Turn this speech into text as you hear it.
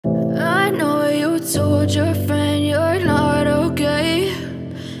told your friend you're not okay,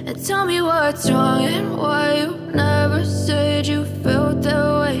 and tell me what's wrong and why you never said you felt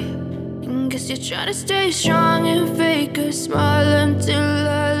that way. And guess you're trying to stay strong and fake a smile until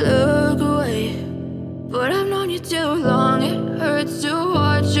I look away. But I've known you too long, it hurts to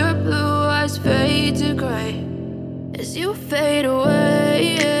watch your blue eyes fade to gray as you fade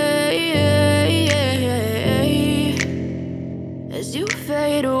away, as you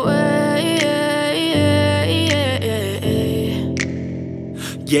fade away.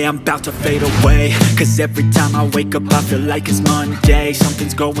 Yeah, I'm about to fade away, cause every time I wake up I feel like it's Monday.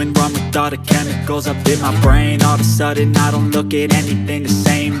 Something's going wrong with all the chemicals up in my brain. All of a sudden I don't look at anything the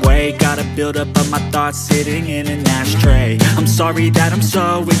same way. Got a buildup of my thoughts sitting in an ashtray. I'm sorry that I'm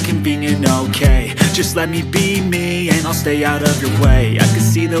so inconvenient, okay. Just let me be me and I'll stay out of your way. I can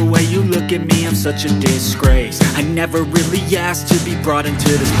see the way you look at me, I'm such a disgrace. I never really asked to be brought into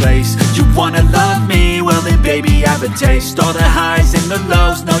this place. You wanna love me? Well then baby, have a taste. All the highs and the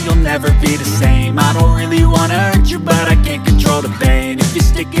lows, no, you'll never be the same. I don't really wanna hurt you, but I can't control the pain. If you're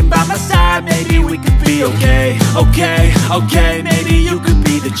sticking by my side, maybe we could be okay. Okay, maybe you could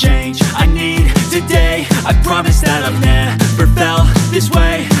be the change I need today. I promise that I've never felt this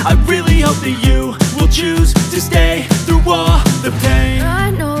way. I really hope that you will choose to stay through all the pain.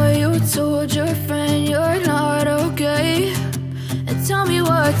 I know you told your friend you're not okay, and tell me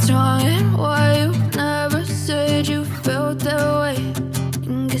what's wrong and why you never said you felt that way.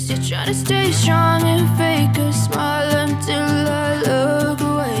 Guess you're trying to stay strong and fake a smile until I look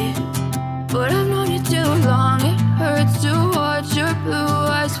away. But I've known you too long, it hurts to watch your blue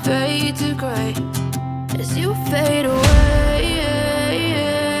eyes fade to gray as you fade away,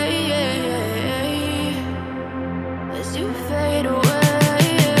 as you fade away,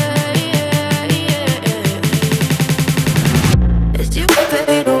 as you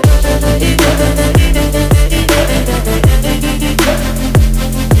fade away.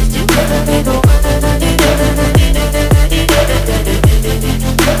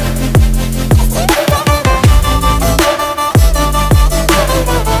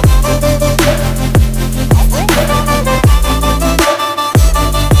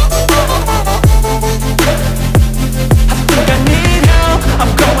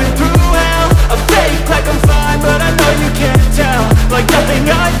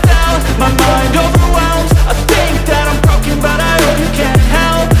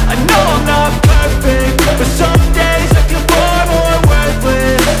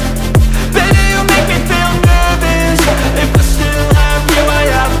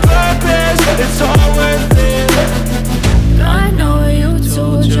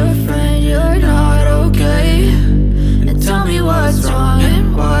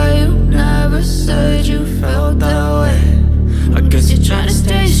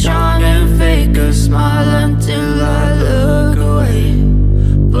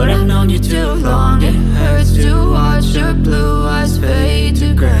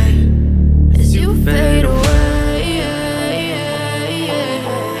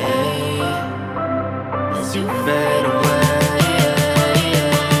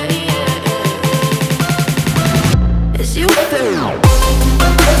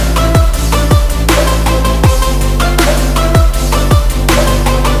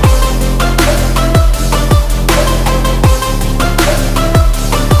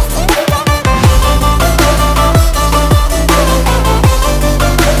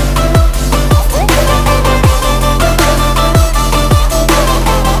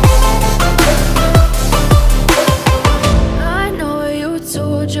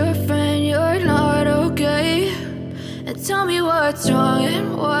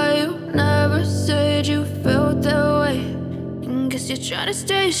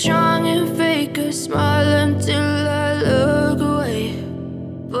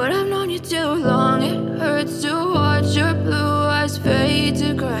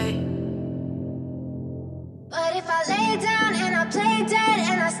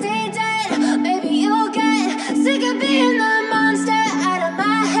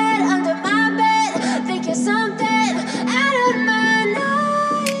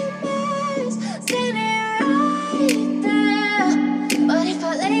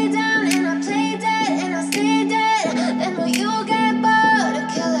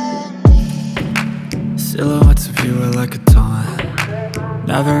 Silhouettes of you are like a taunt.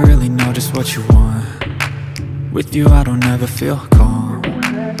 Never really know just what you want. With you I don't ever feel calm.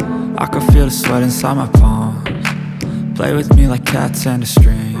 I can feel the sweat inside my palms. Play with me like cats and a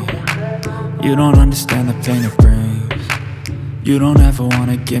string. You don't understand the pain it brings. You don't ever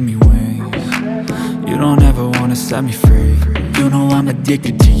wanna give me wings. You don't ever wanna set me free. you know I'm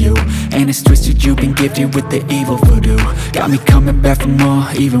addicted to you. And it's twisted, you've been gifted with the evil voodoo. Got me coming back for more,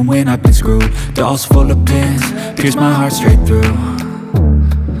 even when I've been screwed. Dolls full of pins, pierce my heart straight through.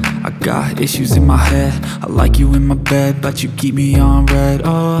 I got issues in my head, I like you in my bed, but you keep me on red.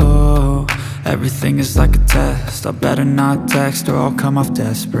 Oh, everything is like a test, I better not text or I'll come off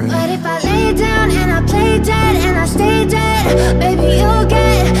desperate. But if I lay down and I play dead and I stay dead, baby, you'll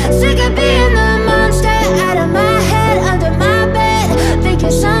get sick of being the monster out of my head, under my bed,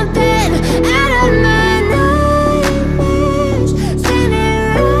 thinking something out of my nightmares, standing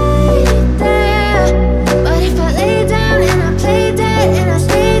right there. But if I lay down and I play dead and I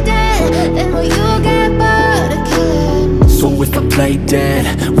stay dead, then will you get bored of killing? So if I play dead,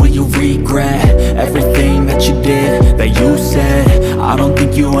 will you regret everything that you did, that you said? I don't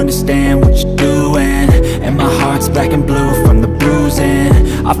think you understand what you're doing, and my heart's black and blue from the bruising.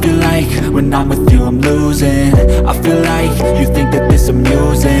 I feel like when I'm with you I'm losing. I feel like you think that this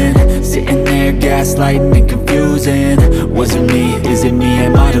amusing, sitting there gaslighting and confusing. Was it me? Is it me?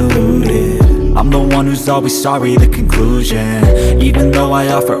 Am I deluded? I'm the one who's always sorry, the conclusion, even though I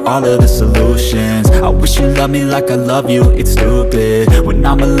offer all of the solutions. I wish you loved me like I love you, it's stupid. When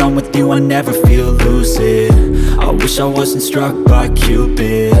I'm alone with you I never feel lucid. I wish I wasn't struck by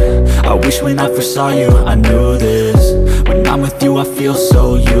Cupid. I wish when I first saw you I knew this. When I'm with you I feel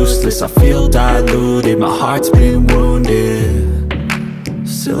so useless, I feel diluted, my heart's been wounded.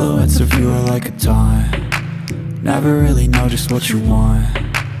 Silhouettes of you are like a taunt, never really know just what you want.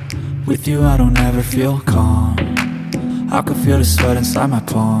 With you I don't ever feel calm, I can feel the sweat inside my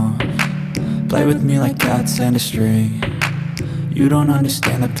palm. Play with me like cats and a string, you don't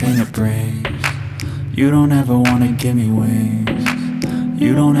understand the pain it brings. You don't ever wanna give me wings,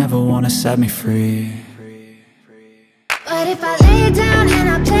 you don't ever wanna set me free. But if I lay down and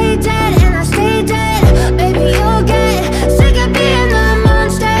I play dead and I stay dead, baby, you'll get